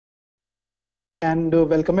and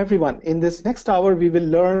welcome everyone. In this next hour, we will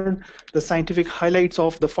learn the scientific highlights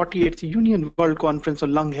of the 48th Union World Conference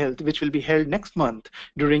on Lung Health, which will be held next month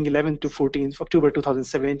during 11th to 14th October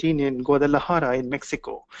 2017 in Guadalajara in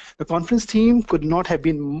Mexico. The conference theme could not have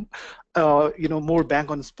been more bang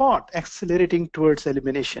on spot, accelerating towards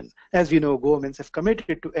elimination. As we know, governments have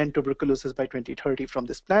committed to end tuberculosis by 2030 from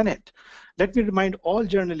this planet. Let me remind all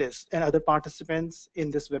journalists and other participants in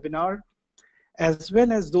this webinar, as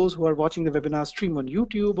well as those who are watching the webinar stream on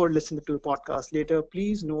YouTube or listening to the podcast later.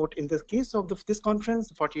 Please note, in the case of this conference,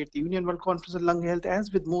 the 48th Union World Conference on Lung Health,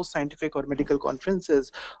 as with most scientific or medical conferences,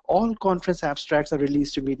 all conference abstracts are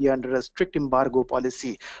released to media under a strict embargo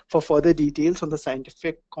policy. For further details on the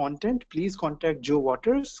scientific content, please contact Jo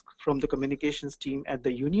Waters from the communications team at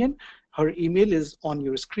the Union. Her email is on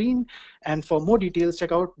your screen, and for more details,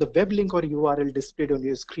 check out the web link or URL displayed on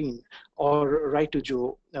your screen, or write to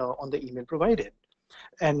Jo on the email provided.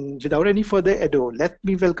 And without any further ado, let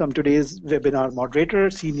me welcome today's webinar moderator,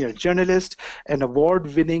 senior journalist, and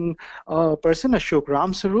award-winning person, Ashok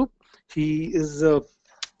Ramsarup. He is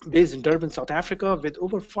based in Durban, South Africa, with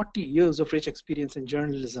over 40 years of rich experience in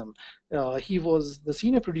journalism. He was the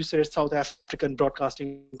senior producer at South African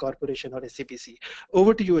Broadcasting Corporation, or SABC.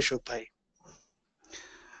 Over to you, Ashok Bhai.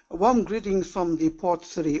 Warm greetings from the port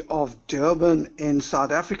city of Durban in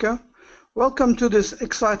South Africa. Welcome to this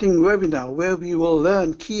exciting webinar where we will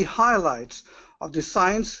learn key highlights of the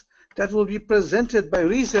science that will be presented by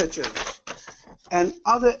researchers and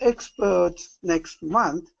other experts next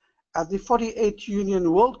month at the 48th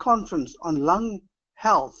Union World Conference on Lung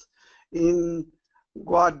Health in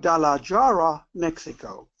Guadalajara,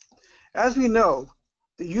 Mexico. As we know,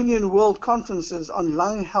 the Union World Conferences on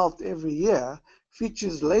Lung Health every year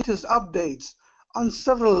features latest updates on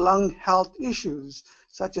several lung health issues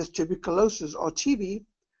such as tuberculosis or TB,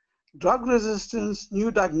 drug resistance,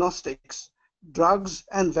 new diagnostics, drugs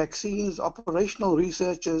and vaccines, operational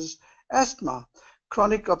researches, asthma,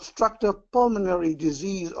 chronic obstructive pulmonary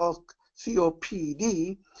disease or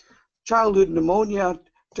COPD, childhood pneumonia,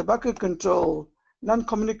 tobacco control,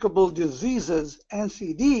 non-communicable diseases,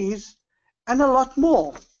 NCDs, and a lot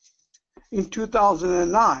more. In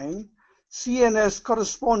 2009, CNS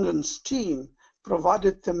Correspondence Team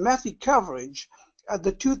provided thematic coverage at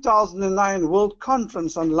the 2009 World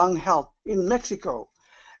Conference on Lung Health in Mexico.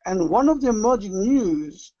 And one of the emerging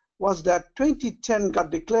news was that 2010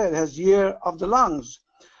 got declared as Year of the Lungs.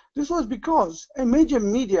 This was because a major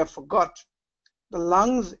media forgot the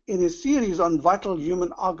lungs in a series on vital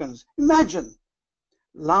human organs. Imagine,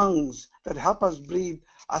 lungs that help us breathe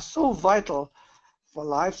are so vital for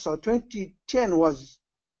life. So 2010 was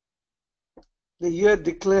the year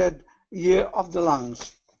declared Year of the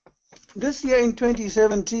Lungs. This year in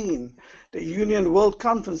 2017, the Union World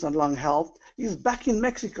Conference on Lung Health is back in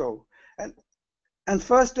Mexico, and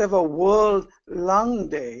first ever World Lung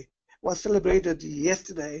Day was celebrated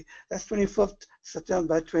yesterday. That's 25th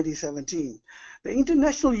September 2017. The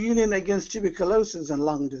International Union Against Tuberculosis and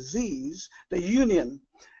Lung Disease, the Union,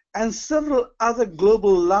 and several other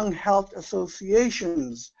global lung health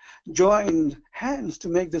associations joined hands to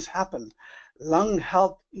make this happen. Lung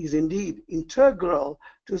health is indeed integral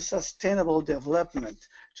to sustainable development.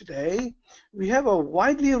 Today, we have a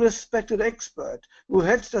widely respected expert who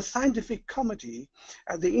heads the scientific committee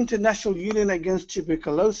at the International Union Against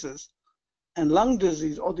Tuberculosis and Lung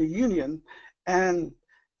Disease, or the Union, and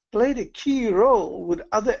played a key role with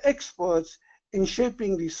other experts in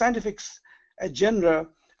shaping the scientific agenda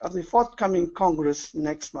of the forthcoming Congress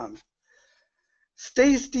next month.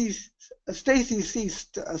 Stacie C.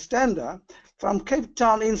 Stender from Cape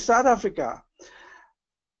Town in South Africa.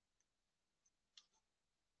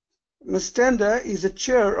 Ms. Stender is the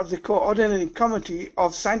chair of the Coordinating Committee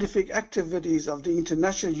of Scientific Activities of the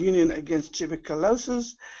International Union Against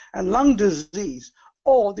Tuberculosis and Lung Disease,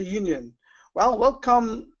 or the Union. Well,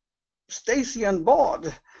 welcome, Stacie, on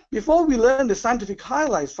board. Before we learn the scientific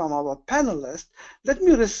highlights from our panelists, let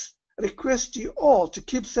me request you all to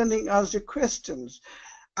keep sending us your questions,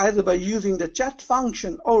 either by using the chat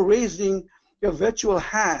function or raising your virtual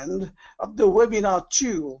hand of the webinar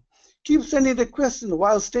tool. Keep sending the question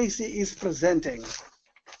while Stacie is presenting.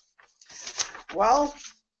 Well,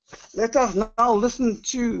 let us now listen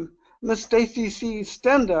to Ms. Stacie C.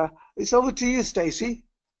 Stender. It's over to you, Stacie.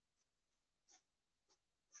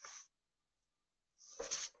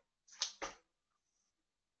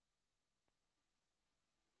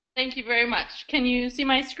 Thank you very much. Can you see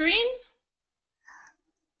my screen?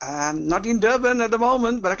 I'm not in Durban at the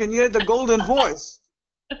moment, but I can hear the golden voice.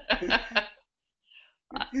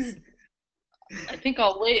 I think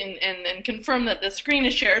I'll wait and confirm that the screen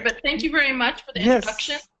is shared, but thank you very much for the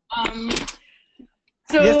introduction.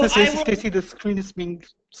 So yes, I will. Stacie, the screen is being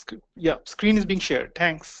screen is being shared.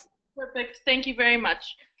 Thanks. Perfect. Thank you very much.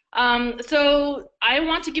 So I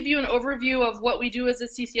want to give you an overview of what we do as a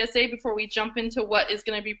CCSA before we jump into what is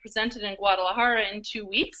going to be presented in Guadalajara in 2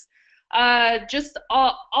 weeks. Just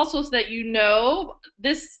also so that you know,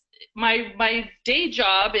 my day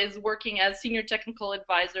job is working as Senior Technical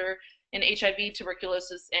Advisor in HIV,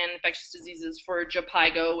 tuberculosis, and infectious diseases for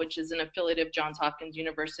JPIGO, which is an affiliate of Johns Hopkins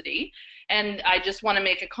University. And I just want to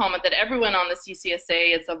make a comment that everyone on the CCSA,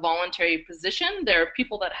 it's a voluntary position. There are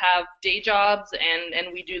people that have day jobs,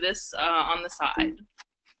 and we do this on the side.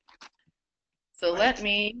 So let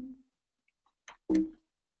me...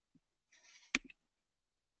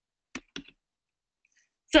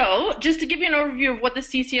 So just to give you an overview of what the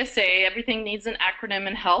CCSA, everything needs an acronym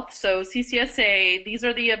in health. So CCSA, these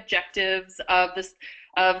are the objectives of the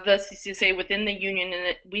CCSA within the union,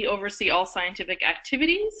 and we oversee all scientific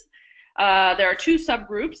activities. There are 2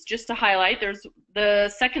 subgroups, just to highlight. There's the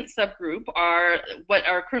second subgroup are what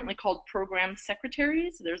are currently called program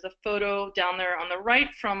secretaries. There's a photo down there on the right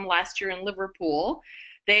from last year in Liverpool.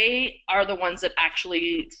 They are the ones that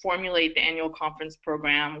actually formulate the annual conference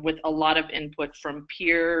program with a lot of input from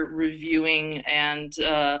peer reviewing and,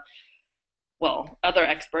 well, other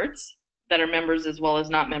experts that are members as well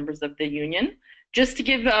as not members of the union. Just to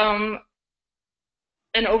give an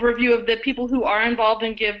overview of the people who are involved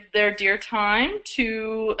and give their dear time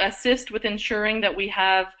to assist with ensuring that we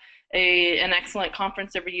have an excellent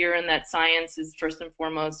conference every year, and that science is first and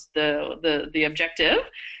foremost the objective.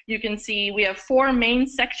 You can see we have 4 main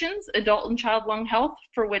sections: adult and child lung health,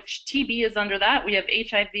 for which TB is under that. We have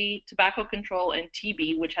HIV, tobacco control, and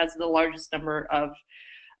TB, which has the largest number of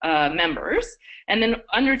members. And then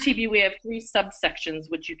under TB, we have 3 subsections,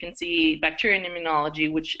 which you can see: bacteria and immunology,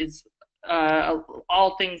 which is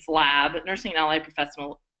all things lab, nursing and allied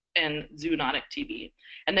professional, and zoonotic TB.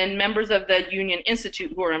 And then members of the Union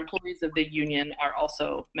Institute, who are employees of the union, are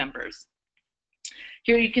also members.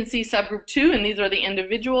 Here you can see subgroup 2, and these are the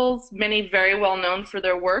individuals, many very well known for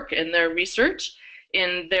their work and their research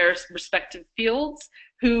in their respective fields,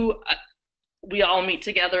 who we all meet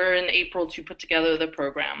together in April to put together the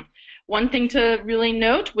program. One thing to really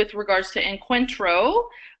note with regards to Encuentro,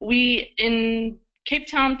 we in Cape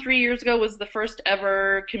Town 3 years ago was the first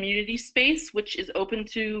ever community space, which is open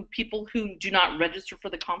to people who do not register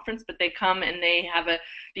for the conference, but they come and they have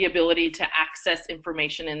the ability to access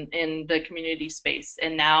information in the community space.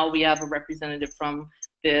 And now we have a representative from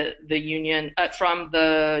the union,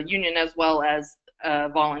 as well as a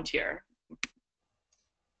volunteer.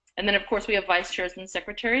 And then, of course, we have vice chairs and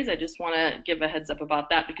secretaries. I just want to give a heads up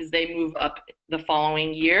about that because they move up the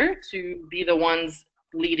following year to be the ones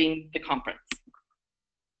leading the conference.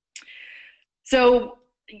 So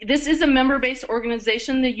this is a member-based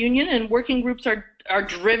organization, the union, and working groups are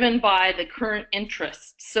driven by the current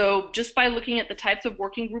interests. So just by looking at the types of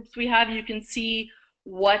working groups we have, you can see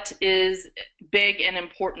what is big and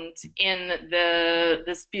important in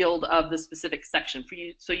this field of the specific section for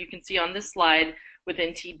you. So you can see on this slide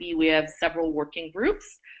within TB we have several working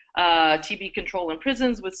groups. TB control in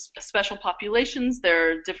prisons with special populations.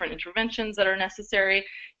 There are different interventions that are necessary.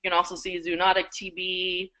 You can also see zoonotic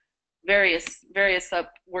TB, various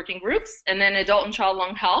working groups, and then adult and child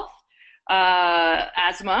lung health,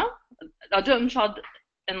 asthma. Adult and child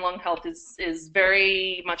and lung health is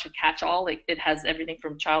very much a catch-all. It has everything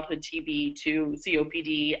from childhood TB to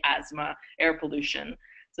COPD, asthma, air pollution.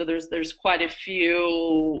 So there's quite a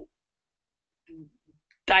few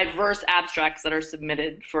diverse abstracts that are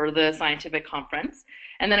submitted for the scientific conference.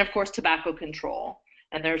 And then, of course, tobacco control.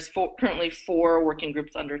 And there's currently 4 working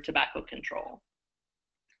groups under tobacco control.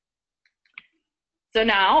 So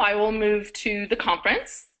now I will move to the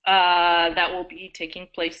conference that will be taking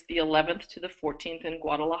place the 11th to the 14th in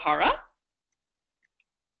Guadalajara.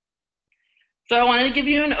 So I wanted to give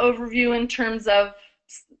you an overview in terms of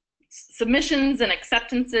submissions and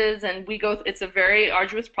acceptances, and it's a very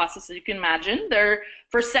arduous process, as you can imagine.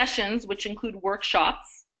 For sessions, which include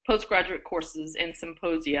workshops, postgraduate courses, and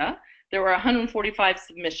symposia, there were 145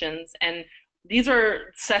 submissions, and these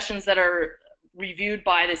are sessions that are reviewed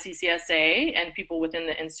by the CCSA and people within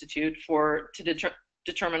the institute to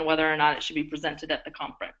determine whether or not it should be presented at the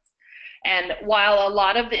conference. And while a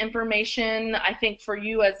lot of the information, I think for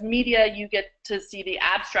you as media, you get to see the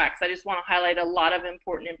abstracts, I just want to highlight a lot of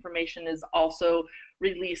important information is also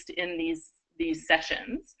released in these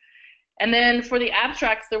sessions. And then for the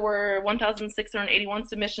abstracts, there were 1,681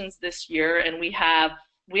 submissions this year, and we had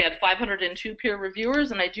 502 peer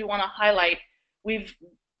reviewers. And I do want to highlight, we've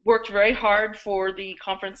worked very hard for the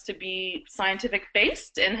conference to be scientific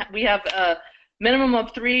based, and we have minimum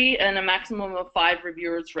of 3 and a maximum of 5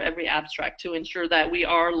 reviewers for every abstract to ensure that we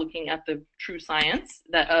are looking at the true science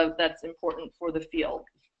that's important for the field.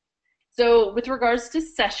 So with regards to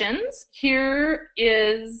sessions, here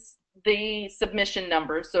is the submission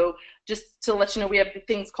number. So just to let you know, we have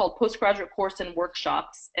things called postgraduate course and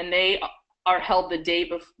workshops, and they are held the day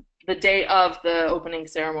of the opening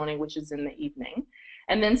ceremony, which is in the evening.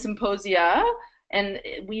 And then symposia, and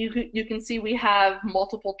you can see we have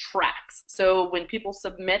multiple tracks. So when people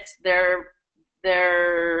submit their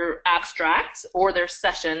abstract or their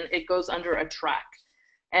session, it goes under a track.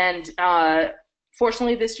 And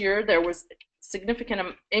fortunately this year there was significant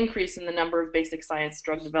increase in the number of basic science,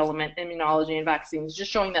 drug development, immunology, and vaccines,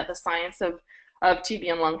 just showing that the science of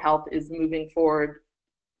TB and lung health is moving forward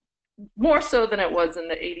more so than it was in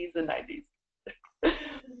the 80s and 90s.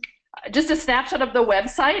 Just a snapshot of the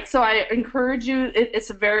website. So I encourage you, it's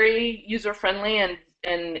very user-friendly,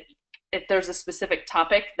 and if there's a specific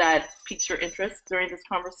topic that piques your interest during this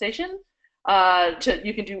conversation,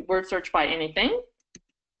 you can do word search by anything.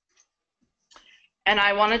 And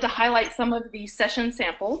I wanted to highlight some of the session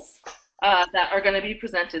samples that are going to be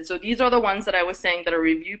presented. So these are the ones that I was saying that are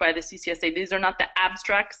reviewed by the CCSA. These are not the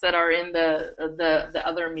abstracts that are in the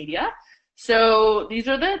other media. So these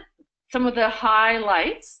are some of the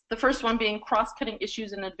highlights. The first one being cross-cutting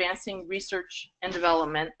issues in advancing research and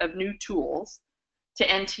development of new tools to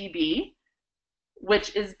end TB,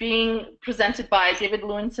 which is being presented by David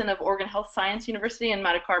Lewinson of Oregon Health Science University and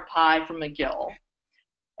Madhukar Pai from McGill.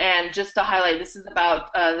 And just to highlight, this is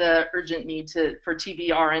about the urgent need for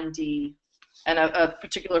TB R&D and a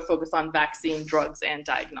particular focus on vaccine, drugs, and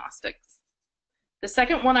diagnostics. The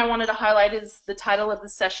second one I wanted to highlight is the title of the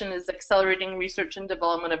session is Accelerating Research and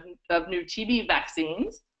Development of New TB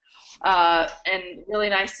Vaccines. And really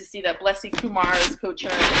nice to see that Blessy Kumar is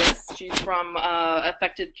co-chairing this. She's from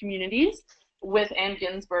Affected Communities with Ann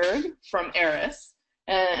Ginsberg from ARIS.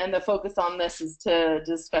 And the focus on this is to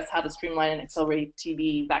discuss how to streamline and accelerate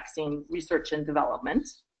TB vaccine research and development.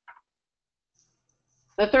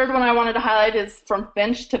 The third one I wanted to highlight is From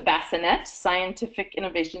Bench to Bassinet, Scientific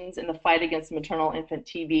Innovations in the Fight Against Maternal Infant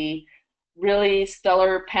TB. Really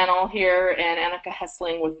stellar panel here, and Annika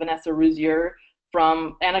Hessling with Vanessa Rouzier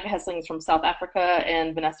Annika Hessling is from South Africa,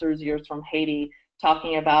 and Vanessa Rouzier is from Haiti,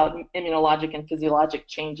 talking about immunologic and physiologic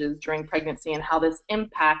changes during pregnancy and how this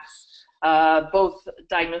impacts both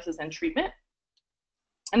diagnosis and treatment.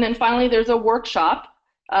 And then finally, there's a workshop,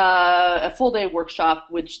 a full-day workshop,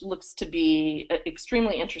 which looks to be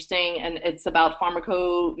extremely interesting, and it's about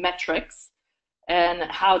pharmacometrics and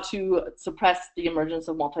how to suppress the emergence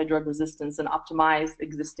of multi-drug resistance and optimize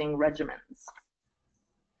existing regimens.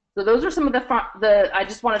 So those are some of I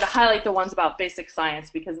just wanted to highlight the ones about basic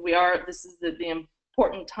science, because this is the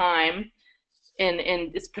important time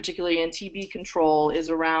it's particularly in TB control, is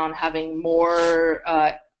around having more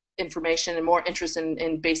information and more interest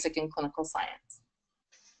in basic and clinical science.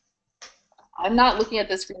 I'm not looking at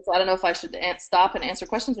this screen, so I don't know if I should stop and answer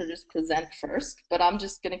questions or just present first, but I'm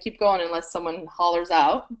just going to keep going unless someone hollers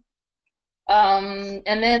out. And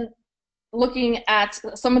then looking at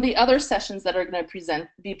some of the other sessions that are going to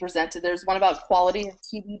be presented, there's one about quality of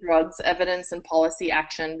TB drugs, evidence, and policy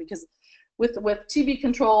action, because with TB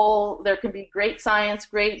control, there can be great science,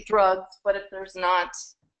 great drugs, but if there's not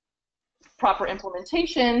proper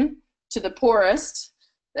implementation to the poorest,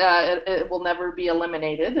 it will never be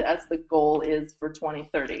eliminated, as the goal is for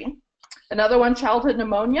 2030. Another one, childhood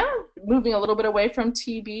pneumonia, moving a little bit away from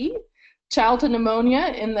TB. Childhood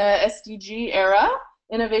pneumonia in the SDG era,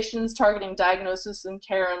 innovations targeting diagnosis and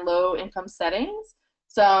care in low-income settings.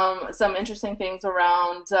 Some interesting things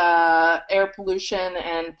around air pollution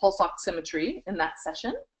and pulse oximetry in that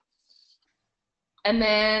session. And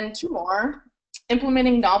then two more,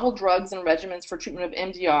 implementing novel drugs and regimens for treatment of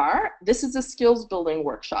MDR. This is a skills building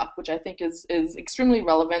workshop, which I think is extremely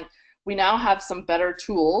relevant. We now have some better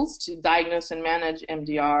tools to diagnose and manage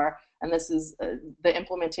MDR, and this is the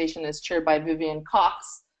implementation is chaired by Vivian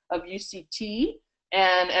Cox of UCT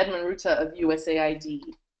and Edmund Ruta of USAID.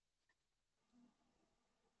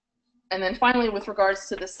 And then finally, with regards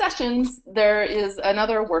to the sessions, there is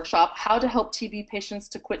another workshop, how to help TB patients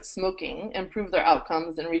to quit smoking, improve their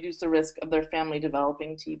outcomes, and reduce the risk of their family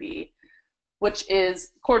developing TB, which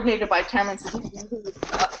is coordinated by Cameron Siddiqui, who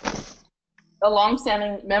is a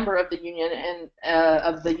longstanding member of the union and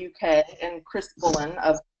of the UK, and Chris Bullen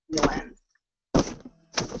of New Zealand.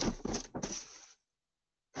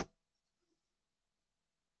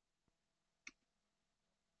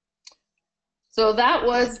 So that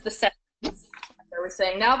was the session. I was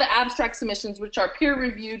saying now the abstract submissions, which are peer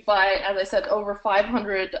reviewed by, as I said, over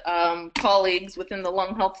 500 colleagues within the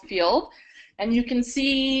lung health field. And you can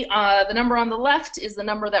see the number on the left is the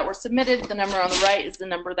number that were submitted. The number on the right is the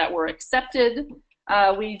number that were accepted.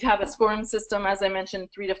 We have a scoring system, as I mentioned,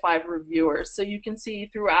 3 to 5 reviewers. So you can see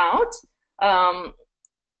throughout,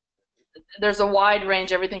 there's a wide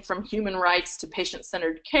range, everything from human rights to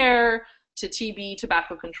patient-centered care to TB,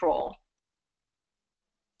 tobacco control.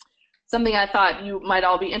 Something I thought you might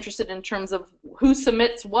all be interested in terms of who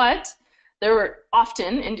submits what. There were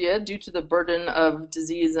often, India, due to the burden of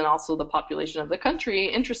disease and also the population of the country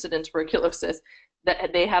interested in tuberculosis,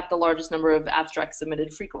 that they have the largest number of abstracts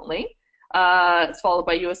submitted frequently. It's followed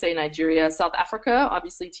by USA, Nigeria, South Africa.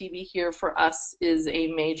 Obviously, TB here for us is a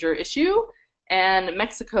major issue. And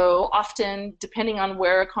Mexico, often, depending on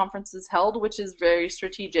where a conference is held, which is very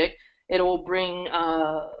strategic, it will bring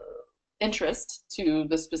interest to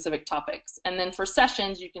the specific topics. And then for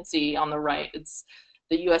sessions, you can see on the right, it's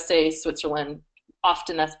the USA, Switzerland.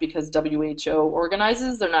 Often that's because WHO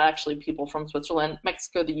organizes. They're not actually people from Switzerland.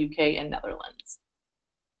 Mexico, the UK, and Netherlands.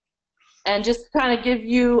 And just to kind of give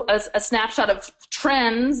you a snapshot of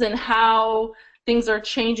trends and how things are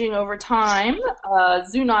changing over time.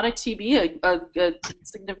 Zoonotic TB, a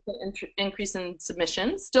significant increase in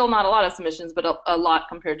submissions. Still not a lot of submissions, but a lot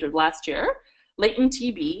compared to last year. Latent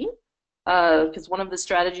TB, because one of the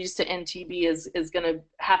strategies to end TB is going to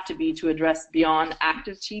have to be to address beyond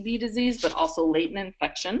active TB disease, but also latent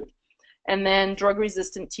infection. And then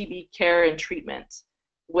drug-resistant TB care and treatment,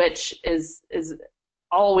 which is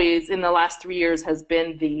always, in the last 3 years, has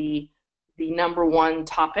been the #1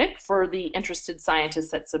 topic for the interested scientists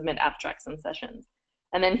that submit abstracts and sessions.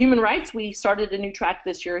 And then human rights, we started a new track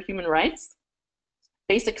this year, human rights.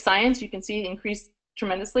 Basic science, you can see, increased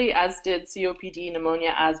tremendously, as did COPD,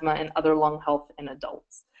 pneumonia, asthma, and other lung health in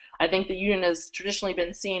adults. I think the union has traditionally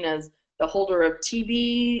been seen as the holder of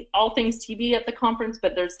TB, all things TB at the conference,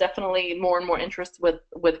 but there's definitely more and more interest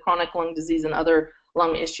with chronic lung disease and other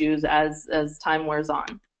lung issues as time wears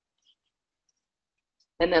on.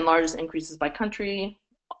 And then largest increases by country,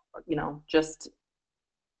 you know, just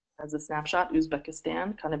as a snapshot,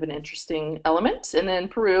 Uzbekistan, kind of an interesting element. And then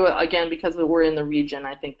Peru, again, because we're in the region,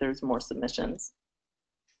 I think there's more submissions.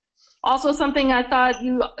 Also something I thought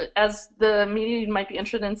you, as the media, you might be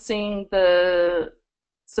interested in seeing the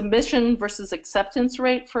submission versus acceptance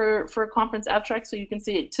rate for conference abstracts. So you can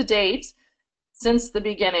see to date, since the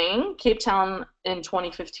beginning, Cape Town in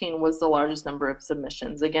 2015 was the largest number of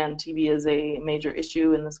submissions. Again, TB is a major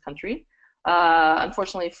issue in this country.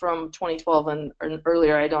 Unfortunately, from 2012 and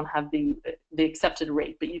earlier, I don't have the accepted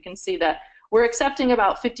rate, but you can see that we're accepting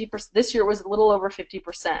about 50%. This year was a little over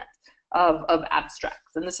 50% of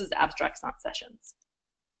abstracts, and this is abstracts, not sessions.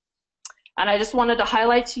 And I just wanted to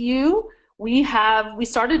highlight to you, we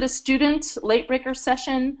started a student late breaker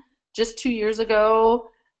session just 2 years ago.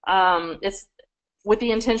 It's with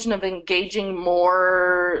the intention of engaging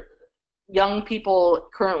more young people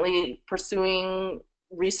currently pursuing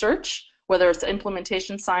research, whether it's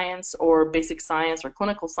implementation science or basic science or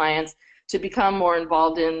clinical science, to become more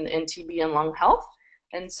involved in TB and lung health.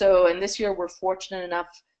 And this year we're fortunate enough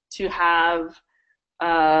to have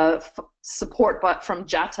support from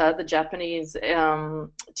JATA, the Japanese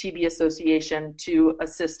TB Association, to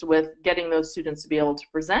assist with getting those students to be able to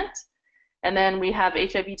present. And then we have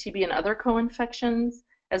HIV, TB, and other co-infections,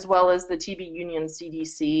 as well as the TB Union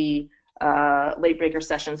CDC late breaker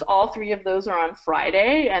sessions. All 3 of those are on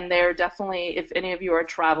Friday, and they're definitely, if any of you are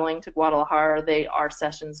traveling to Guadalajara, they are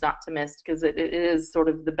sessions not to miss, because it is sort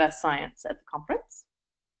of the best science at the conference.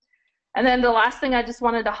 And then the last thing I just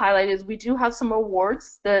wanted to highlight is we do have some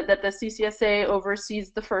awards that the CCSA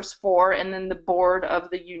oversees the first 4, and then the board of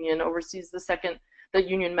the union oversees the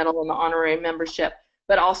union medal and the honorary membership,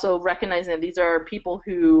 but also recognizing that these are people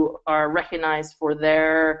who are recognized for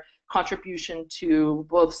their contribution to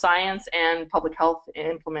both science and public health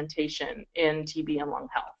implementation in TB and lung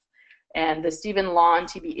health. And the Stephen Lawn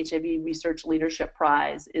TB HIV Research Leadership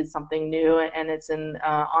Prize is something new, and it's in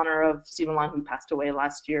honor of Stephen Lawn, who passed away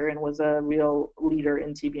last year and was a real leader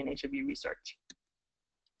in TB and HIV research.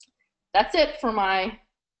 That's it for my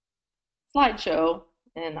slideshow,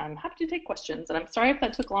 and I'm happy to take questions. And I'm sorry if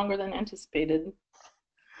that took longer than anticipated.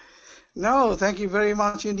 No, thank you very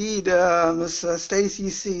much indeed, Ms.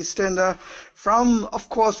 Stacie C. Stender, of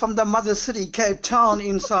course, from the mother city, Cape Town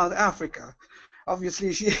in South Africa.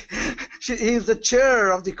 Obviously, she is the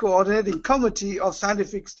chair of the coordinating committee of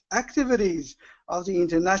scientific activities of the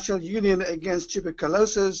International Union Against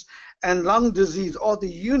Tuberculosis and Lung Disease, or the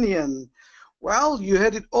Union. Well, you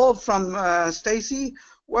heard it all from Stacie.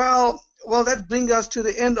 Well, that brings us to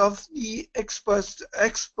the end of the experts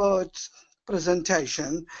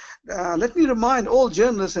presentation. Let me remind all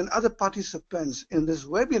journalists and other participants in this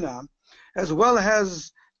webinar as well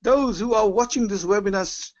as those who are watching this webinar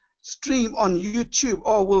stream on YouTube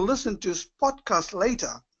or will listen to this podcast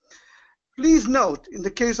later. Please note, in the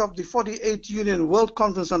case of the 48th Union World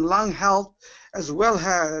Conference on Lung Health, as well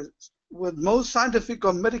as with most scientific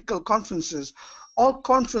or medical conferences, all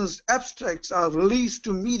conference abstracts are released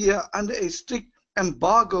to media under a strict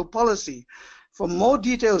embargo policy. For more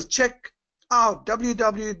details, check out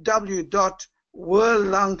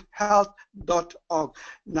www.worldlunghealth.org.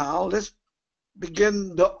 Now let's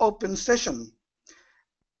begin the open session.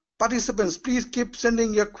 Participants, please keep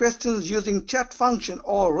sending your questions using chat function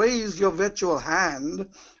or raise your virtual hand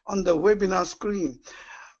on the webinar screen.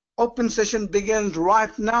 Open session begins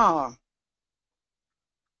right now.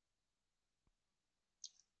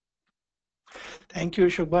 Thank you,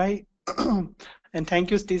 Ashok. And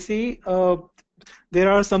thank you, Stacie.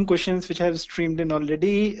 There are some questions which have streamed in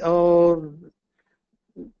already.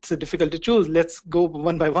 It's difficult to choose. Let's go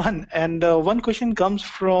one by one. And one question comes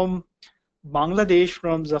from Bangladesh,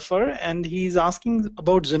 from Zafar, and he's asking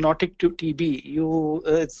about zoonotic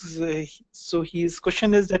TB. So his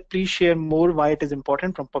question is that please share more why it is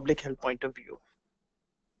important from public health point of view.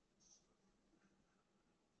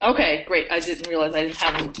 Okay, great. I didn't realize I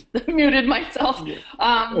hadn't muted myself. Yeah.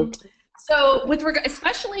 Okay. So with regard,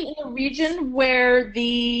 especially in the region where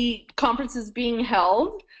the conference is being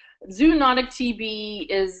held, zoonotic TB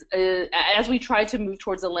is, as we try to move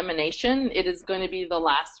towards elimination, it is going to be the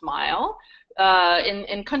last mile.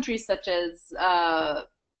 In countries such as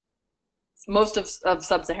most of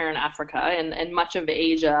sub-Saharan Africa and much of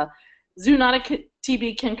Asia, zoonotic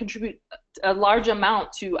TB can contribute a large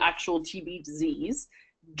amount to actual TB disease.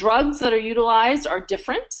 Drugs that are utilized are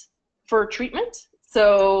different for treatment,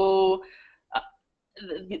 so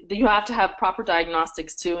you have to have proper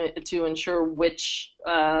diagnostics to ensure which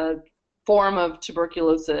form of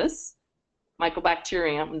tuberculosis,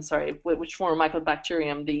 mycobacterium, which form of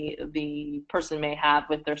mycobacterium the person may have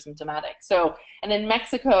if they're symptomatic. So, and in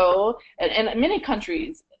Mexico and many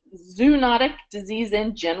countries, zoonotic disease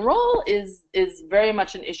in general is very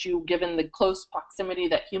much an issue given the close proximity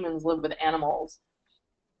that humans live with animals.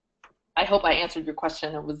 I hope I answered your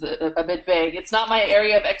question. It was a bit vague. It's not my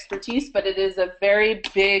area of expertise, but it is a very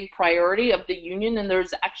big priority of the union, and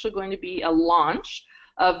there's actually going to be a launch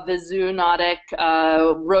of the zoonotic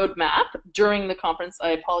roadmap during the conference. I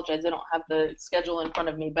apologize, I don't have the schedule in front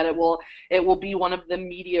of me, but it will be one of the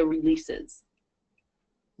media releases.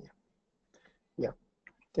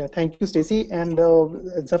 Yeah, thank you, Stacie. And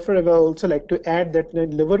Zafar, I would also like to add that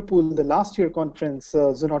in Liverpool, the last year conference,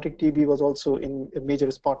 zoonotic TB was also in a major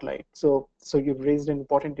spotlight. So you've raised an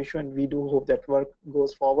important issue, and we do hope that work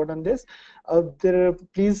goes forward on this.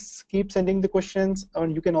 Please keep sending the questions,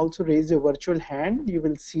 and you can also raise your virtual hand. You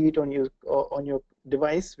will see it on your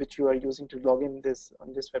device, which you are using to log in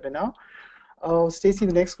on this webinar. Stacie,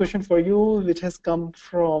 the next question for you, which has come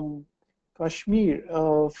from Kashmir,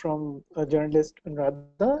 from a journalist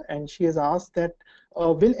Radha, and she has asked that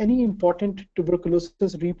will any important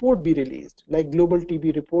tuberculosis report be released, like global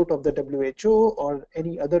TB report of the WHO or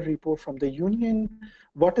any other report from the union?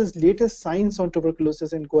 What is latest science on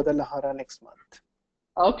tuberculosis in Guadalajara next month?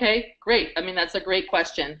 Okay, great. I mean, that's a great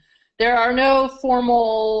question. There are no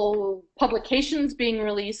formal publications being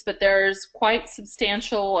released, but there's quite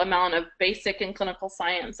substantial amount of basic and clinical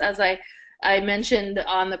science, as I mentioned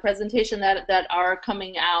on the presentation, that are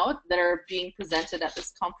coming out, that are being presented at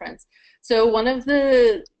this conference. So one of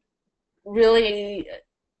the really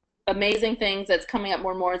amazing things that's coming up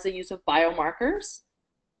more and more is the use of biomarkers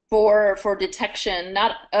for detection,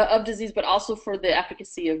 not of disease, but also for the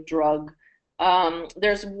efficacy of drug.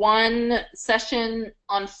 There's one session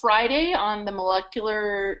on Friday on the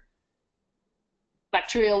molecular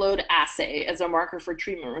bacterial load assay as a marker for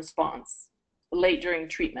treatment response late during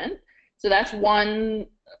treatment. So that's one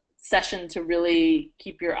session to really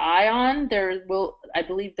keep your eye on. I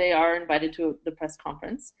believe they are invited to the press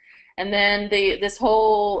conference. And then there's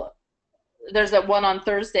that one on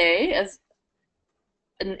Thursday at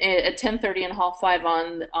 10:30 in Hall 5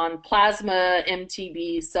 on plasma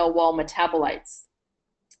MTB cell wall metabolites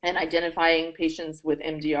and identifying patients with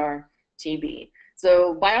MDR TB.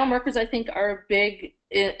 So biomarkers, I think, are big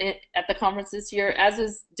at the conference this year, as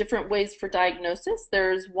is different ways for diagnosis.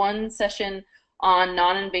 There's one session on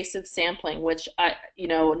non-invasive sampling, which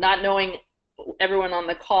not knowing everyone on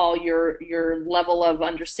the call your level of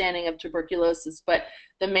understanding of tuberculosis, but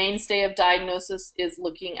the mainstay of diagnosis is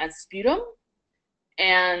looking at sputum,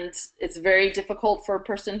 and it's very difficult for a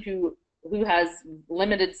person who has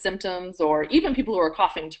limited symptoms, or even people who are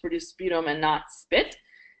coughing, to produce sputum and not spit.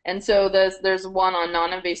 And so there's one on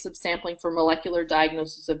non-invasive sampling for molecular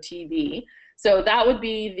diagnosis of TB. So that would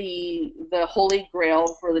be the holy grail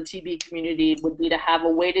for the TB community, would be to have a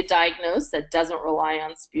way to diagnose that doesn't rely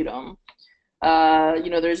on sputum.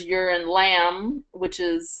 There's urine LAM, which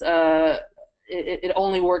is it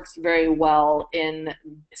only works very well in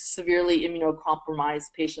severely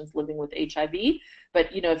immunocompromised patients living with HIV. But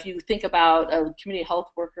if you think about a community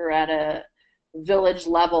health worker at a village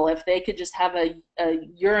level, if they could just have a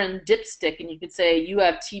urine dipstick and you could say you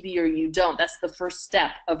have TB or you don't, that's the first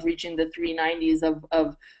step of reaching the 390s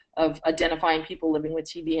of identifying people living with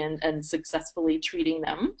TB and successfully treating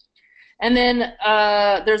them. And then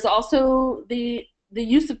there's also the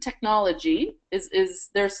use of technology.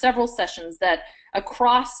 There's several sessions that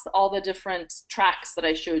across all the different tracks that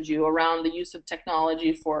I showed you around the use of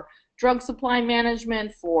technology for drug supply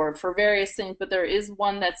management, for various things, but there is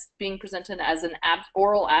one that's being presented as an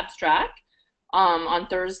oral abstract on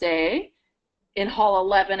Thursday in Hall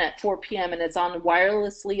 11 at 4 p.m. and it's on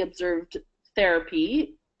wirelessly observed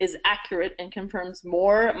therapy is accurate and confirms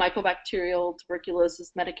more mycobacterial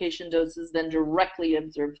tuberculosis medication doses than directly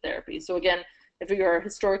observed therapy. So again, if you are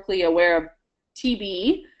historically aware of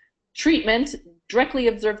TB treatment, directly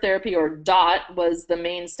observed therapy, or DOT, was the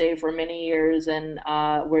mainstay for many years, and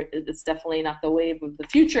it's definitely not the wave of the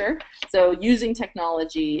future. So using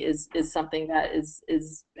technology is something that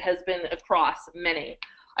has been across many.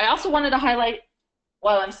 I also wanted to highlight,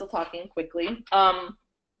 while I'm still talking quickly,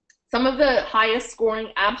 some of the highest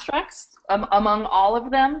scoring abstracts among all of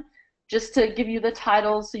them, just to give you the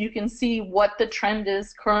titles so you can see what the trend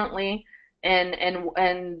is currently and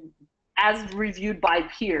as reviewed by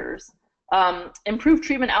peers. Improved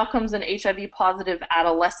treatment outcomes in HIV-positive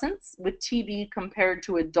adolescents with TB compared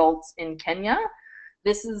to adults in Kenya.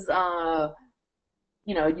 This is,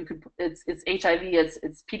 it's HIV,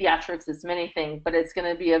 it's pediatrics, it's many things, but it's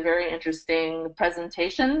going to be a very interesting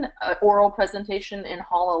presentation, oral presentation in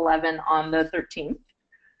Hall 11 on the 13th.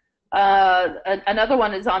 Another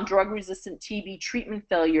one is on drug-resistant TB treatment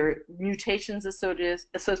failure, mutations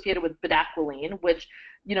associated with bedaquiline, which,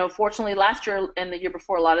 fortunately last year and the year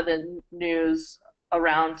before, a lot of the news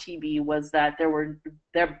around TB was that there are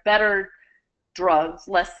better drugs,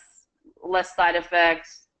 less side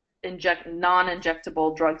effects,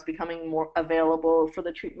 non-injectable drugs becoming more available for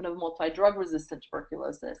the treatment of multi-drug resistant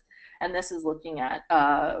tuberculosis. And this is looking at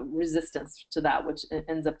resistance to that, which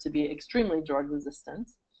ends up to be extremely drug resistant.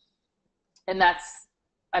 And that's,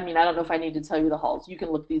 I don't know if I need to tell you the halls. You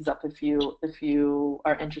can look these up if you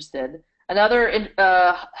are interested. Another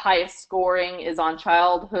highest scoring is on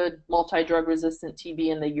childhood multi-drug resistant TB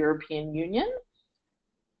in the European Union.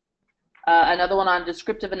 Another one on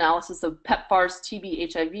descriptive analysis of PEPFAR's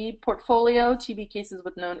TB HIV portfolio, TB cases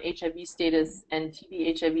with known HIV status, and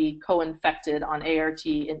TB HIV co-infected on ART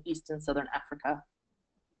in East and Southern Africa.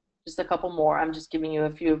 Just a couple more. I'm just giving you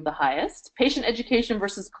a few of the highest. Patient education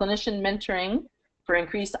versus clinician mentoring for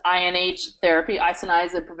increased INH therapy,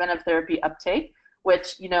 isoniazid preventive therapy uptake,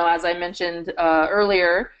 which, as I mentioned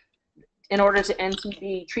earlier, in order to end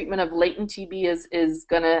TB, treatment of latent TB is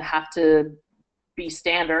going to have to be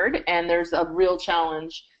standard, and there's a real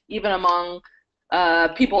challenge even among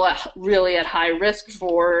people really at high risk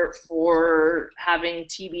for having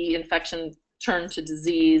TB infection turn to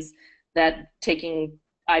disease, that taking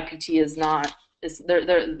IPT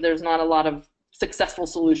there's not a lot of successful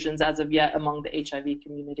solutions as of yet among the HIV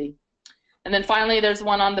community. And then finally, there's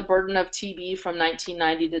one on the burden of TB from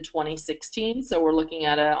 1990 to 2016. So we're looking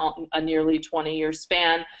at a nearly 20-year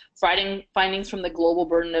span. Findings from the Global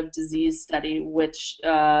Burden of Disease Study, which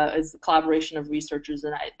is a collaboration of researchers,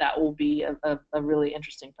 and that will be a really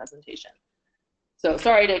interesting presentation. So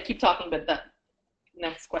sorry to keep talking, but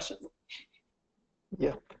next question.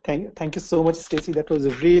 Yeah, thank you so much, Stacie. That was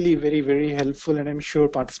really very, very helpful, and I'm sure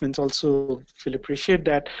participants also will appreciate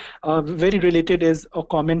that. Very related is a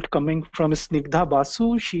comment coming from Snigdha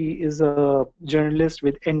Basu. She is a journalist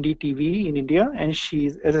with NDTV in India, and she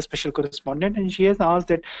is a special correspondent, and she has asked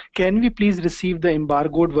that, can we please receive the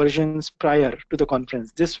embargoed versions prior to the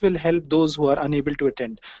conference? This will help those who are unable to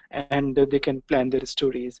attend, and they can plan their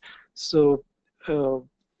stories. So, would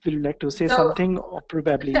you like to say something, or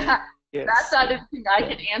probably? Yes. That's not anything I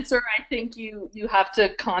can answer. I think you have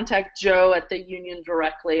to contact Joe at the union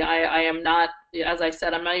directly. I am not, as I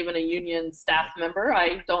said, I'm not even a union staff member.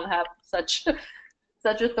 I don't have such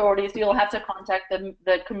authority, so you'll have to contact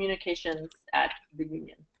the communications at the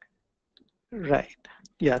union. Right.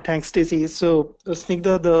 Yeah, thanks, Stacie. So,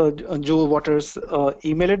 Snigdha, the Joe Waters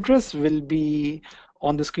email address will be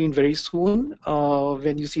on the screen very soon.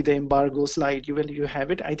 When you see the embargo slide, you have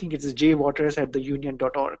it. I think it's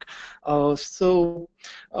jwaters@theunion.org.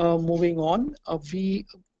 Moving on,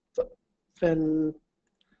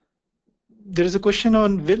 there is a question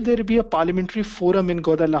on, will there be a parliamentary forum in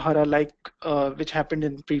Guadalajara like which happened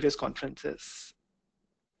in previous conferences?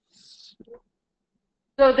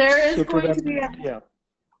 So there is So going to probably, be yeah.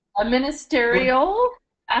 a ministerial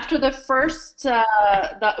after the first.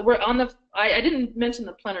 We're on the. I didn't mention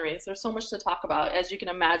the plenaries. There's so much to talk about. As you can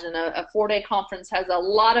imagine, a 4-day conference has a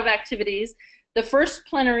lot of activities. The first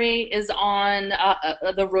plenary is on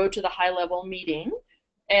the road to the high-level meeting,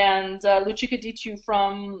 and Luchika Ditu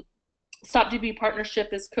from StopDB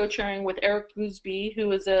Partnership is co-chairing with Eric Gooseby,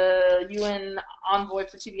 who is a UN envoy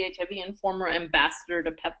for TB/HIV and former ambassador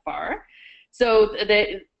to PEPFAR. So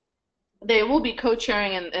they will be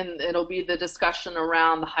co-chairing, and it'll be the discussion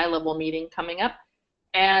around the high-level meeting coming up.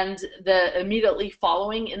 And immediately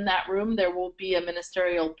following in that room, there will be a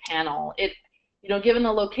ministerial panel. Given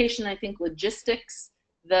the location, I think logistics,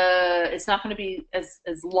 it's not going to be as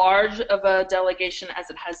large of a delegation as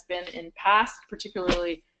it has been in past,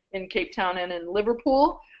 particularly in Cape Town and in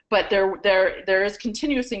Liverpool. But there is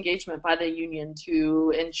continuous engagement by the union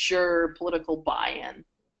to ensure political buy-in.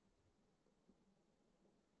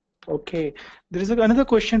 Okay, there is another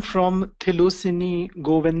question from Thilusini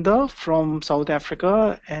Govinda from South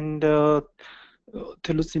Africa, and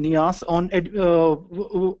Thilusini asks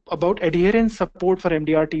about adherence support for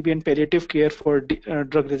MDR, TB, and palliative care for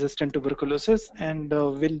drug-resistant tuberculosis, and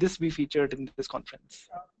will this be featured in this conference?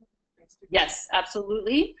 Yes,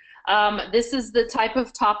 absolutely. This is the type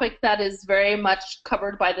of topic that is very much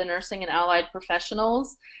covered by the nursing and allied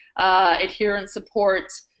professionals. Adherence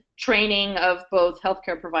support, training of both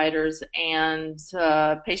healthcare providers and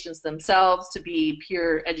patients themselves to be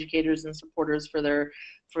peer educators and supporters for their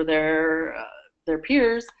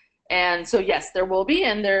peers. And so yes, there will be,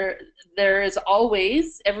 and there is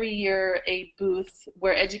always every year a booth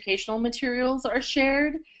where educational materials are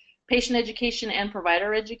shared, patient education and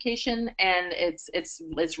provider education, and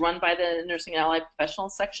it's run by the nursing and allied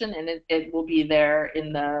professionals section, and it will be there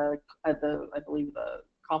in I believe the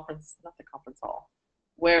conference, not the conference hall,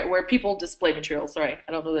 where people display materials. Sorry,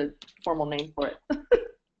 I don't know the formal name for it.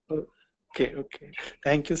 Okay.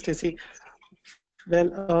 Thank you, Stacie.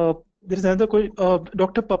 Well, there is another question.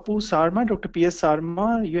 Dr. Papu Sarma, Dr. P.S.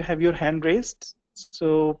 Sarma, you have your hand raised.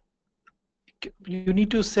 So you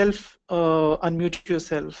need to unmute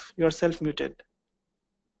yourself. You are self-muted.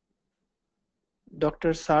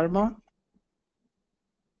 Dr. Sarma.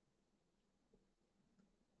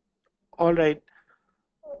 All right.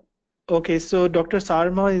 Okay, so Dr.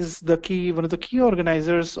 Sarma is one of the key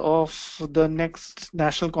organizers of the next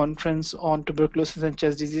national conference on tuberculosis and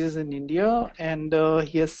chest diseases in India, and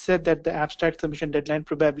he has said that the abstract submission deadline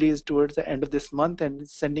probably is towards the end of this month, and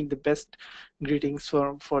is sending the best greetings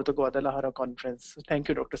for the Guadalajara conference. So thank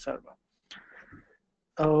you, Dr. Sarma.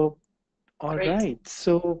 All right,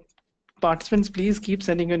 so participants, please keep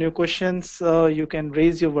sending in your questions. You can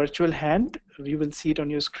raise your virtual hand. We will see it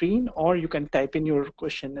on your screen, or you can type in your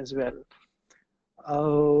question as well.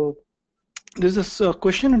 There's a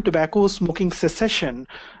question on tobacco smoking cessation.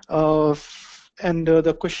 And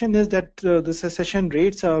the question is that the cessation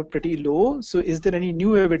rates are pretty low. So is there any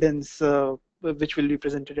new evidence which will be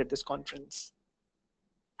presented at this conference?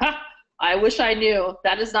 I wish I knew.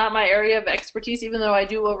 That is not my area of expertise, even though I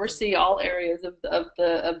do oversee all areas of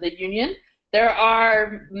the union. There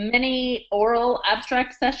are many oral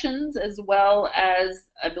abstract sessions, as well as,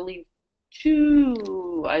 I believe,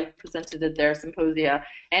 2 I presented at their symposia,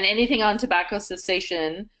 and anything on tobacco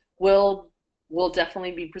cessation will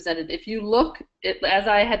definitely be presented. If you look, as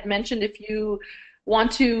I had mentioned, if you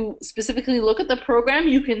want to specifically look at the program,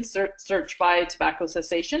 you can search by tobacco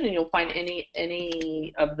cessation, and you'll find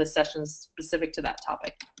any of the sessions specific to that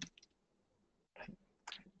topic.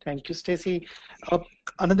 Thank you, Stacie.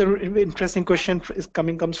 Another interesting question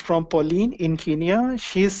comes from Pauline in Kenya.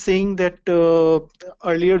 She is saying that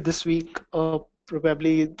earlier this week,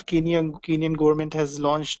 probably the Kenyan government has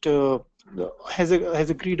launched has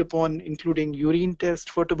agreed upon including urine test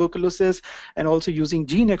for tuberculosis, and also using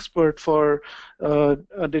GeneXpert for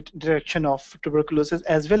the detection of tuberculosis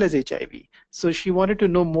as well as HIV. So she wanted to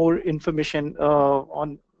know more information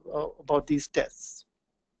about these tests.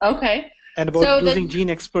 Okay. And about using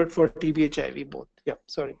GeneXpert for TB, HIV both. Yeah,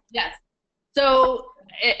 sorry. Yes. So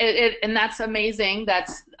and that's amazing.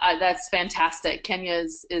 That's fantastic. Kenya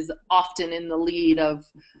is often in the lead of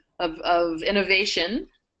innovation.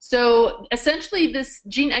 So essentially, this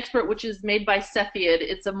GeneXpert, which is made by Cepheid,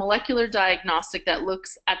 it's a molecular diagnostic that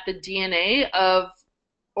looks at the DNA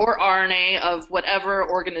or RNA of whatever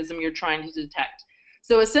organism you're trying to detect.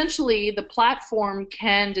 So essentially, the platform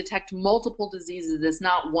can detect multiple diseases. It's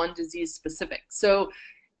not one disease specific. So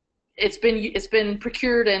it's been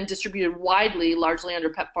procured and distributed widely, largely under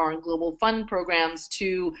PEPFAR and Global Fund programs,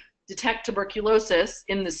 to detect tuberculosis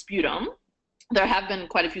in the sputum. There have been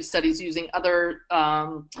quite a few studies using other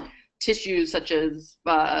tissues such as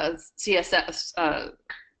CSF,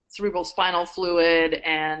 cerebral spinal fluid,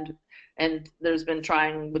 and there's been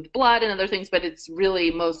trying with blood and other things, but it's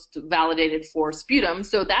really most validated for sputum.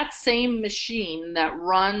 So that same machine that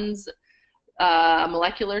runs a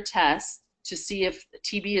molecular test to see if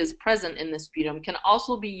TB is present in the sputum can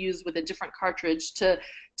also be used with a different cartridge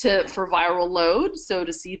for viral load, so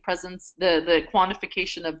to see presence, the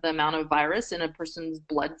quantification of the amount of virus in a person's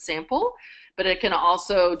blood sample. But it can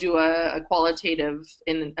also do a qualitative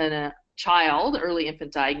in a child, early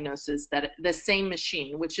infant diagnosis, that the same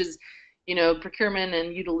machine, which is, procurement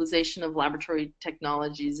and utilization of laboratory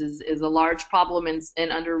technologies is a large problem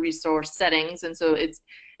in under-resourced settings, and so it's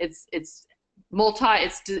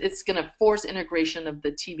going to force integration of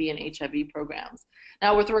the TB and HIV programs.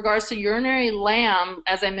 Now, with regards to urinary LAM,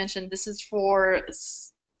 as I mentioned, this is for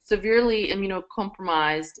severely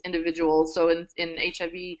immunocompromised individuals. So in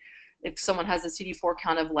HIV, if someone has a CD4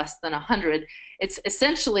 count of less than 100, it's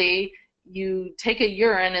essentially you take a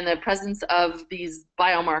urine in the presence of these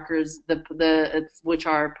biomarkers, which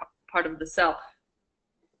are part of the cell.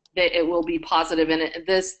 It will be positive, and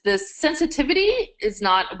this sensitivity is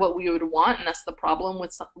not what we would want, and that's the problem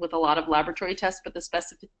with a lot of laboratory tests. But the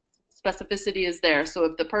specificity is there. So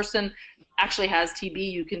if the person actually has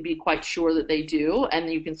TB, you can be quite sure that they do,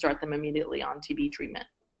 and you can start them immediately on TB treatment.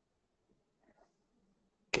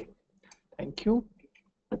 Okay, thank you.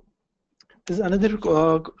 There's another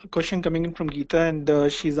question coming in from Geeta,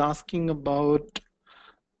 and she's asking about,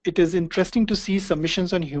 it is interesting to see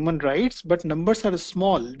submissions on human rights, but numbers are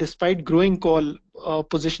small despite growing call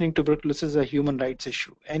positioning tuberculosis as a human rights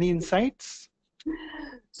issue. Any insights?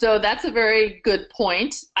 So that's a very good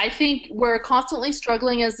point. I think we're constantly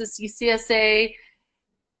struggling as the CCSA,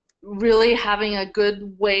 really having a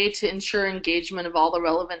good way to ensure engagement of all the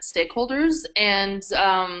relevant stakeholders, and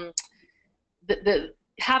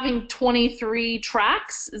having 23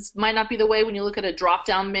 tracks might not be the way when you look at a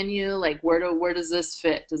drop-down menu, like where does this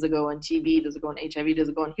fit? Does it go in TB? Does it go in HIV? Does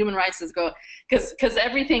it go in human rights? Does it go, because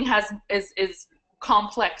everything is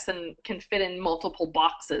complex and can fit in multiple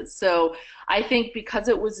boxes. So I think because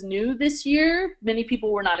it was new this year, many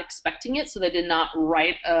people were not expecting it, so they did not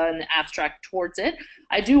write an abstract towards it.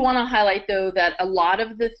 I do want to highlight, though, that a lot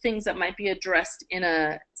of the things that might be addressed in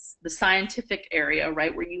the scientific area,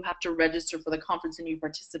 right, where you have to register for the conference and you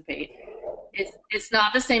participate, it's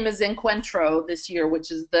not the same as Encuentro this year,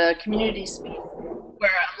 which is the community space,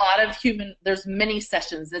 where a lot of there's many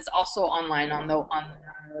sessions. It's also online on the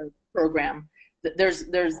program.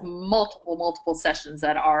 There's multiple sessions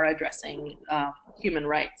that are addressing human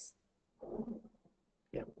rights.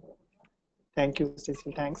 Yeah. Thank you,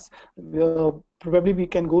 Stacie. Thanks. Probably we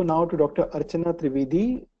can go now to Dr. Archana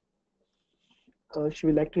Trivedi. She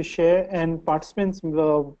would like to share, and participants,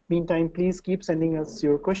 meantime, please keep sending us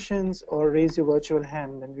your questions or raise your virtual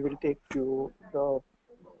hand, and we will take you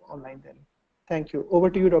online then. Thank you. Over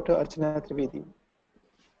to you, Dr. Archana Trivedi.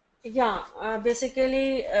 Yeah,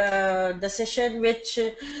 basically the session which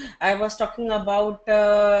I was talking about,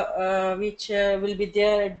 which will be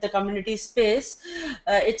there at the community space,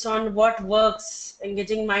 it's on what works,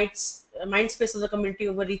 engaging mind space of the community,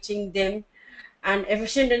 overreaching them, an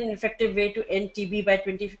efficient and effective way to end TB by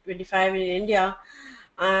 2025 in India.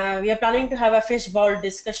 We are planning to have a fishbowl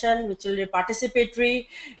discussion, which will be participatory,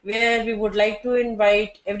 where we would like to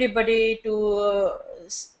invite everybody to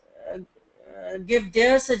give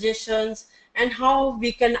their suggestions and how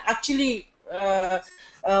we can actually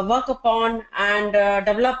work upon and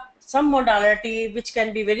develop some modality which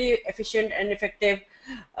can be very efficient and effective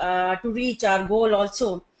to reach our goal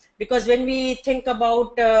also. Because when we think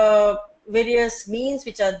about various means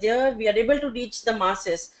which are there, we are able to reach the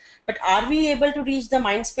masses, but are we able to reach the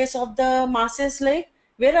mind space of the masses? Like,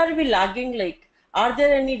 where are we lagging? Like, are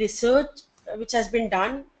there any research which has been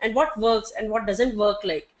done, and what works and what doesn't work?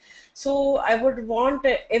 Like, so I would want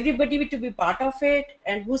everybody to be part of it,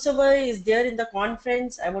 and whosoever is there in the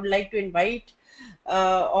conference, I would like to invite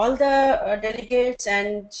all the delegates,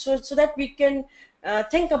 and so that we can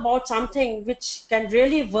think about something which can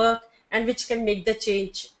really work and which can make the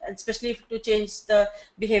change, especially to change the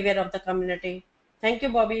behavior of the community. Thank you,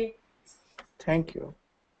 Bobby. Thank you.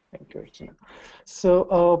 Thank you, Archana.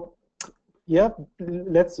 So, yeah,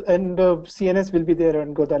 and CNS will be there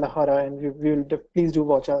in Guadalajara, and we will please do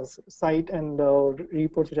watch our site and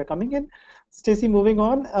reports which are coming in. Stacie, moving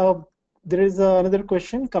on, There is another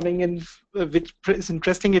question coming in, which is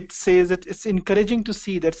interesting. It says that it's encouraging to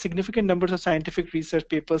see that significant numbers of scientific research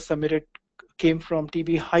papers submitted came from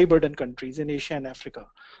TB high burden countries in Asia and Africa,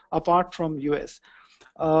 apart from US.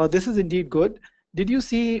 This is indeed good. Did you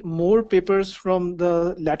see more papers from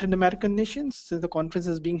the Latin American nations since the conference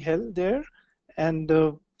is being held there? And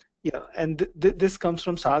yeah, and this comes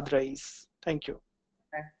from Saad Rais. Thank you.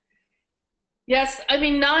 Yes, I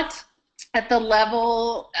mean, not at the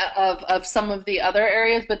level of some of the other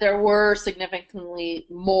areas, but there were significantly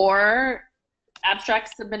more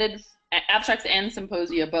abstracts submitted, abstracts and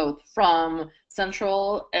symposia both, from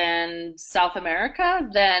Central and South America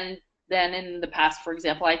than in the past, for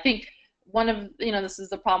example. I think one of, this is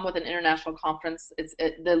the problem with an international conference, it's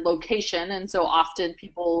the location, and so often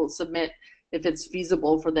people submit if it's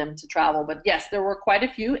feasible for them to travel. But yes, there were quite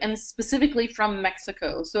a few, and specifically from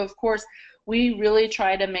Mexico. So of course, we really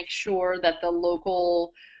try to make sure that the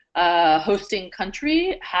local hosting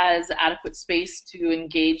country has adequate space to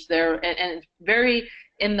engage there, and very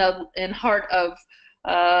in heart of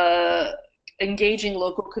engaging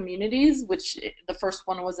local communities, which the first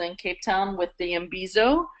one was in Cape Town with the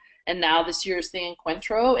EMBARGO, and now this year is the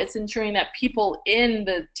Encuentro. It's ensuring that people in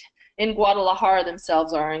Guadalajara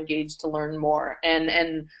themselves are engaged to learn more.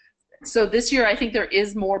 And so this year I think there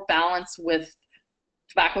is more balance with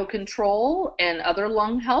tobacco control and other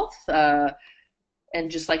lung health.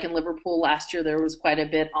 And just like in Liverpool last year, there was quite a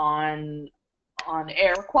bit on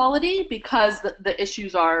air quality, because the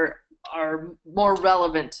issues are more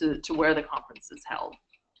relevant to where the conference is held.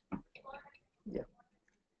 Yeah,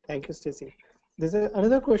 thank you, Stacie. There's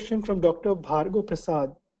another question from Dr. Bhargav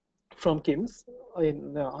Prasad from KIMS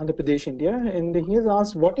in Andhra Pradesh, India, and he has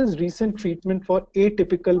asked, what is recent treatment for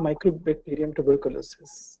atypical Mycobacterium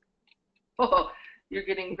tuberculosis? Oh, you're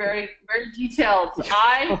getting very, very detailed.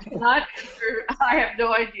 I have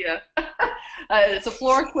no idea. It's a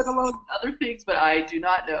fluoroquinolone and other things, but I do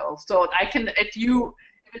not know. So I can, if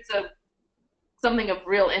it's something of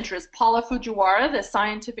real interest, Paula Fujiwara, the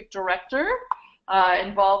scientific director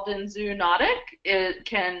involved in zoonotic, it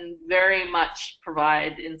can very much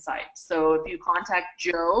provide insight. So if you contact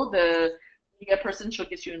Jo, the media person, she'll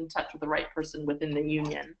get you in touch with the right person within the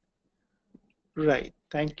union. Right.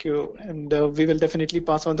 Thank you. And we will definitely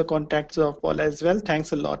pass on the contacts of Paula as well.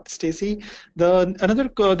 Thanks a lot, Stacie. There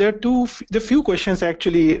are few questions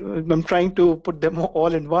actually. I'm trying to put them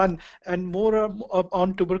all in one, and more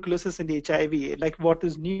on tuberculosis and HIV. Like, what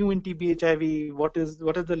is new in TB HIV? What is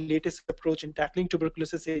the latest approach in tackling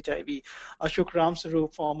tuberculosis HIV? Ashok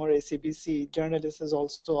Ramsarup, former SABC journalist, has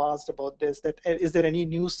also asked about this. That is there any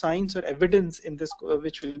new science or evidence in this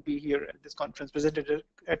which will be here at this conference, presented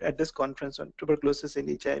at this conference on tuberculosis and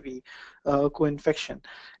HIV co-infection?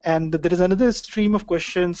 And there is another stream of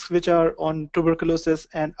questions which are on tuberculosis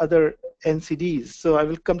and other NCDs. So I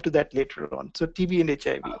will come to that later on. So TB and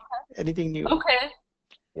HIV, okay. Anything new? Okay.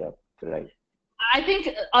 Yeah, right. I think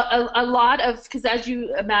a lot of, because as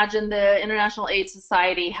you imagine, the International AIDS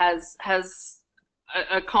Society has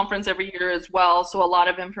a conference every year as well. So a lot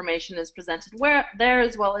of information is presented there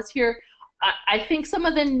as well as here. I think some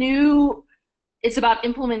of the new, it's about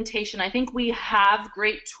implementation. I think we have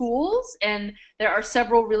great tools, and there are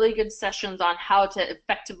several really good sessions on how to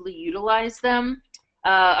effectively utilize them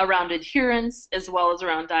around adherence as well as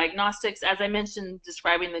around diagnostics. As I mentioned,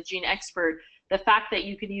 describing the Gene Expert, the fact that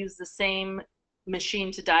you could use the same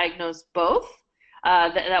machine to diagnose both,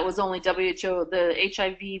 that was only WHO, the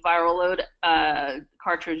HIV viral load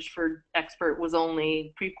cartridge for Expert was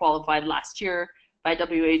only pre-qualified last year by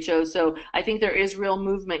WHO. So I think there is real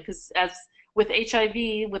movement, because as with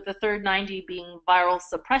HIV, with the third 90 being viral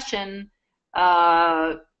suppression,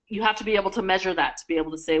 you have to be able to measure that to be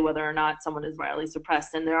able to say whether or not someone is virally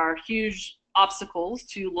suppressed. And there are huge obstacles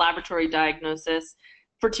to laboratory diagnosis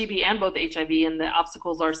for TB and both HIV, and the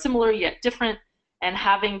obstacles are similar yet different. And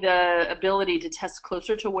having the ability to test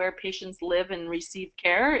closer to where patients live and receive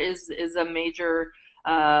care is a major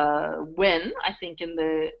win, I think, in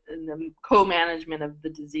the co-management of the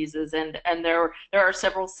diseases. And there are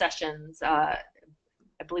several sessions. I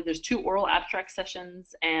believe there's 2 oral abstract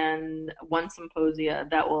sessions and 1 symposia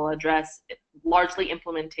that will address largely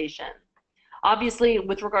implementation. Obviously,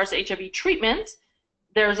 with regards to HIV treatment,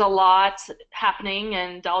 there's a lot happening,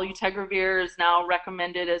 and dolutegravir is now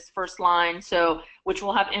recommended as first line, so which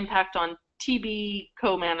will have impact on TB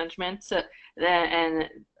co-management and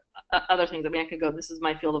other things. I mean, I could go, this is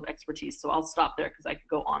my field of expertise, so I'll stop there because I could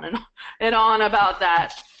go on and on about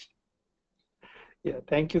that. Yeah,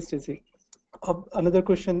 thank you, Stacie. Another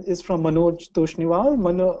question is from Manoj Toshniwal.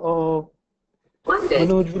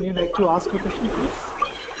 Manoj, would you like to ask a question,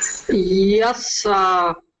 please? Yes,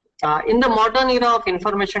 In the modern era of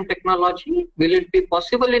information technology, will it be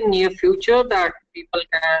possible in near future that people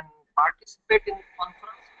can participate in the conference?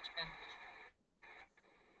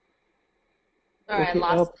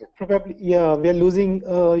 Okay, probably, yeah, we are losing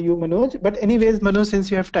you, Manoj. But anyways, Manoj,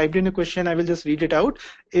 since you have typed in a question, I will just read it out.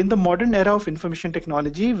 In the modern era of information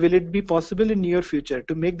technology, will it be possible in near future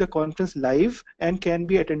to make the conference live and can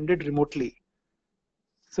be attended remotely?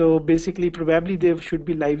 So basically, probably there should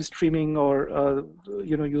be live streaming or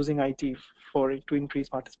using IT for to increase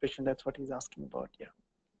participation. That's what he's asking about. Yeah.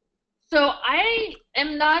 So I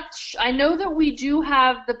am not. I know that we do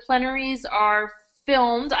have the plenaries are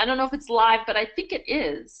filmed. I don't know if it's live, but I think it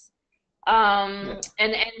is. And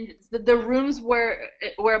the rooms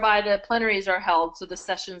whereby the plenaries are held, so the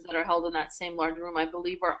sessions that are held in that same large room, I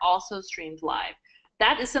believe, are also streamed live.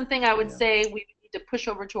 That is something I would say we need to push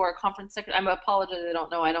over to our conference secretary. I apologize, I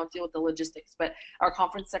don't know. I don't deal with the logistics, but our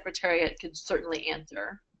conference secretariat could certainly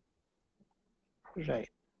answer. Right.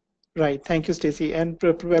 Right. Thank you, Stacie. And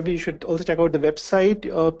probably you should also check out the website.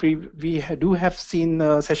 We do have seen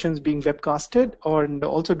sessions being webcasted, and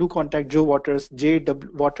also do contact Joe Waters,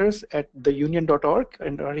 jwaters at theunion.org,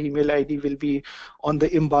 and our email ID will be on the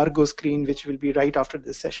EMBARGO screen, which will be right after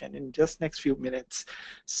this session in just next few minutes.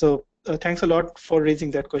 So thanks a lot for raising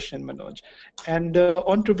that question, Manoj. And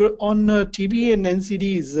on TB and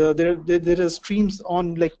NCDs, there are streams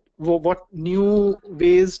on like what new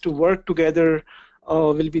ways to work together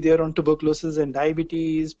will be there on tuberculosis and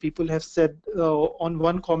diabetes. People have said on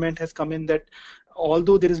one comment has come in that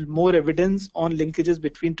although there is more evidence on linkages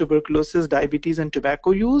between tuberculosis, diabetes, and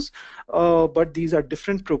tobacco use, but these are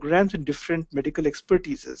different programs and different medical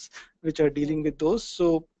expertises which are dealing with those.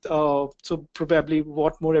 So, so probably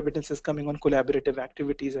what more evidence is coming on collaborative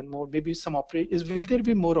activities and more. Maybe some will there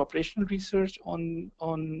be more operational research on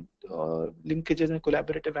linkages and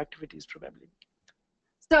collaborative activities probably?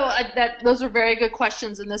 So those are very good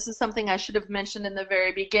questions, and this is something I should have mentioned in the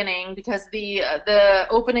very beginning, because the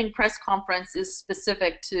opening press conference is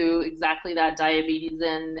specific to exactly that, diabetes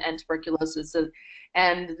and tuberculosis. So,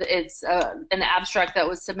 and it's an abstract that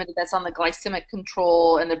was submitted that's on the glycemic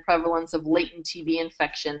control and the prevalence of latent TB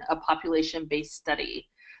infection, a population-based study.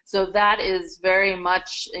 So that is very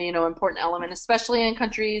much important element, especially in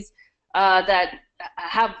countries that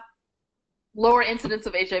have lower incidence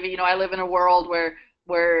of HIV. I live in a world where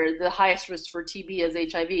the highest risk for TB is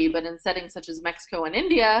HIV, but in settings such as Mexico and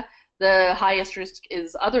India, the highest risk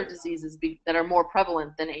is other diseases that are more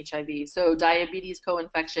prevalent than HIV. So diabetes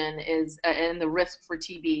co-infection is, and the risk for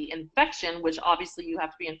TB infection, which obviously you have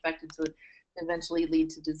to be infected to eventually lead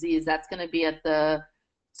to disease, that's going to be at the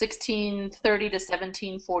 16:30 to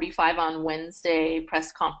 17:45 on Wednesday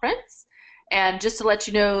press conference. And just to let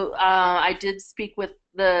you know, I did speak with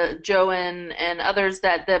Joe and others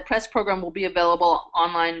that the press program will be available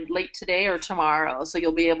online late today or tomorrow, so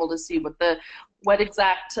you'll be able to see what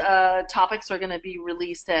exact topics are going to be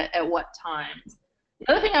released at what times.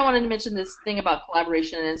 The other thing I wanted to mention, this thing about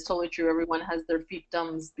collaboration, and it's totally true, everyone has their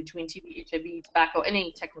fiefdoms between TB, HIV, tobacco,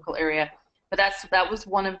 any technical area, but that was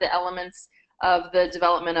one of the elements of the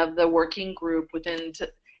development of the working group within.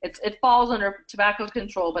 It falls under tobacco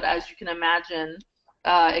control, but as you can imagine,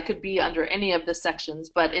 it could be under any of the sections,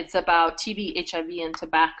 but it's about TB, HIV, and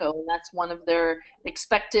tobacco, and that's one of their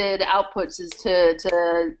expected outputs, is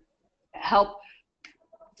to help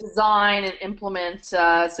design and implement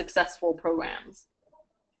successful programs.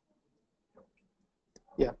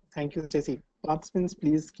 Yeah, thank you, Stacie. Participants,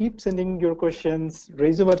 please keep sending your questions.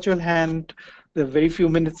 Raise a virtual hand. There are very few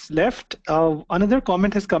minutes left. Another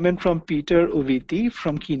comment has come in from Peter Uviti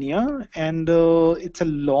from Kenya, and it's a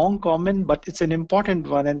long comment, but it's an important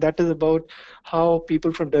one, and that is about how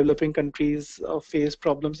people from developing countries face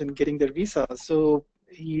problems in getting their visa. So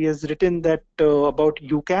he has written that about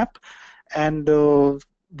UCAP, and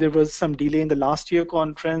there was some delay in the last year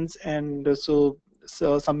conference, and so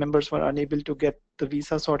some members were unable to get the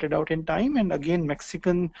visa sorted out in time, and again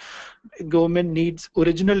Mexican government needs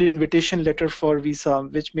original invitation letter for visa,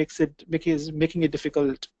 which making it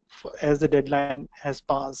difficult as the deadline has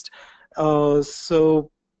passed.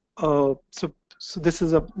 So this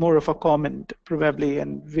is more of a comment probably,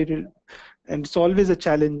 and it's always a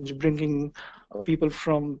challenge bringing people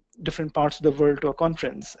from different parts of the world to a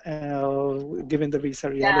conference, given the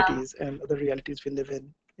visa realities and other realities we live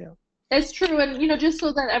in. Yeah. It's true, and just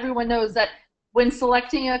so that everyone knows that when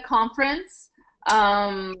selecting a conference,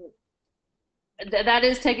 that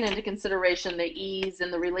is taken into consideration, the ease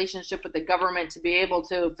and the relationship with the government to be able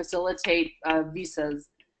to facilitate visas.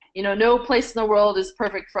 No place in the world is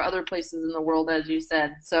perfect for other places in the world, as you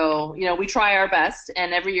said. So we try our best,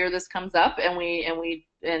 and every year this comes up, and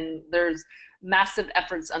there's massive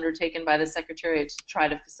efforts undertaken by the Secretariat to try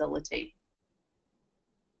to facilitate.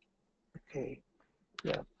 Okay,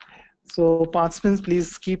 yeah. So participants,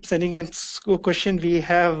 please keep sending in a question. We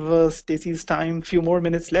have Stacey's time, few more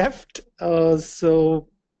minutes left. So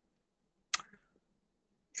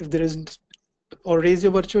if there isn't, or raise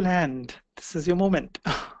your virtual hand. This is your moment.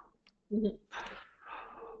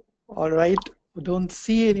 All right. Don't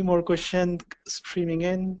see any more questions streaming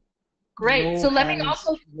in. Great. No so let me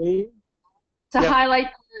also highlight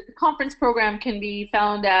the conference program can be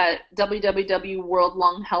found at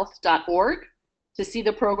www.worldlunghealth.org to see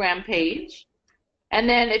the program page. And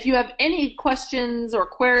then if you have any questions or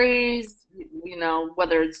queries, you know,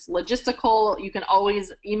 whether it's logistical, you can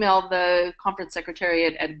always email the conference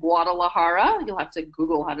secretariat at Guadalajara. You'll have to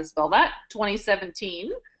Google how to spell that.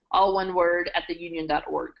 2017, all one word, at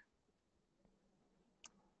theunion.org.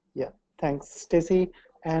 Yeah, thanks, Stacie.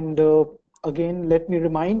 And again, let me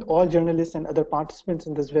remind all journalists and other participants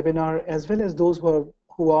in this webinar, as well as those who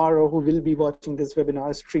are or who will be watching this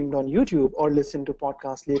webinar streamed on YouTube or listen to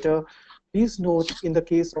podcast later. Please note, in the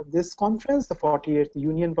case of this conference, the 48th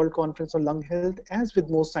Union World Conference on Lung Health, as with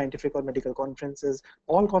most scientific or medical conferences,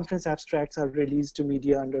 all conference abstracts are released to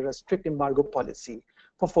media under a strict embargo policy.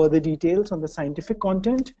 For further details on the scientific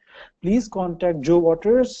content, please contact Jo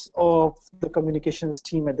Waters of the communications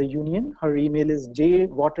team at the Union. Her email is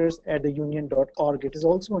jwaters@theunion.org. It is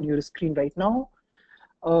also on your screen right now.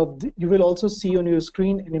 You will also see on your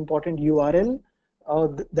screen an important URL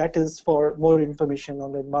that is for more information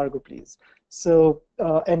on the embargo, please. So,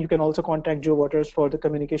 and you can also contact Jo Waters for the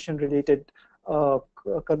communication-related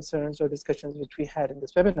concerns or discussions which we had in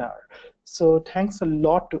this webinar. So thanks a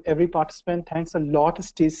lot to every participant. Thanks a lot,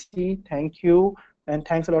 Stacie. Thank you. And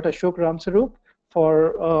thanks a lot, Ashok Ramsarup,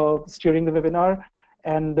 for steering the webinar.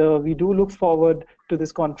 And we do look forward to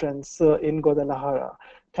this conference in Guadalajara.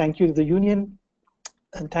 Thank you to the Union.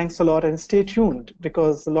 And thanks a lot, and stay tuned,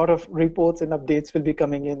 because a lot of reports and updates will be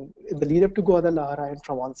coming in the lead up to Guadalajara and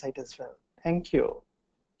from on site as well. Thank you.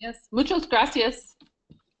 Yes, muchas gracias.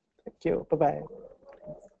 Thank you. Bye-bye.